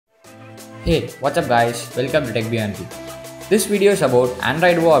Hey, what's up guys? Welcome to Tech Beyond. This video is about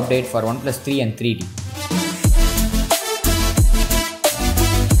Android O update for Oneplus 3 and 3T.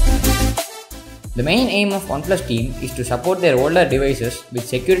 The main aim of Oneplus team is to support their older devices with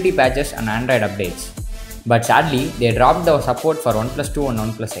security patches and Android updates. But sadly, they dropped the support for Oneplus 2 and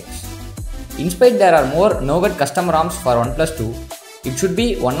Oneplus X. Instead, there are more Nougat custom ROMs for Oneplus 2. It should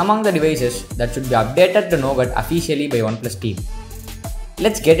be one among the devices that should be updated to Nougat officially by Oneplus team.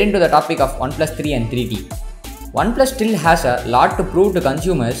 Let's get into the topic of Oneplus 3 and 3T. Oneplus still has a lot to prove to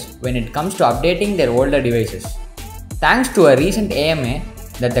consumers when it comes to updating their older devices. Thanks to a recent AMA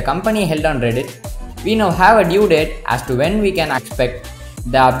that the company held on Reddit, we now have a due date as to when we can expect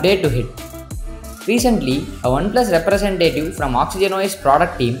the update to hit. Recently, a Oneplus representative from OxygenOS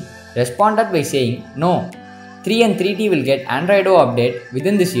product team responded by saying, "No, 3 and 3T will get Android O update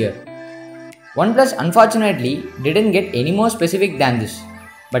within this year." OnePlus unfortunately didn't get any more specific than this,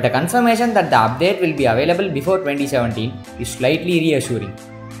 but a confirmation that the update will be available before 2017 is slightly reassuring.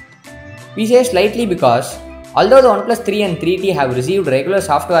 We say slightly because although the OnePlus 3 and 3T have received regular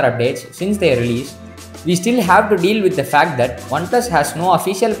software updates since their release, we still have to deal with the fact that OnePlus has no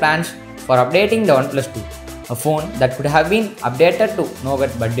official plans for updating the OnePlus 2, a phone that could have been updated to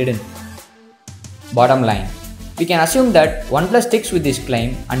Nougat but didn't. Bottom line, we can assume that OnePlus sticks with this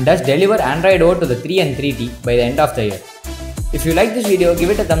claim and does deliver Android O to the 3 and 3T by the end of the year. If you like this video, give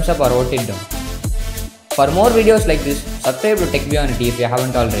it a thumbs up or vote it down. For more videos like this, subscribe to Tech Beyond if you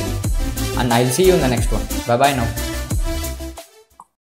haven't already. And I'll see you in the next one. Bye bye now.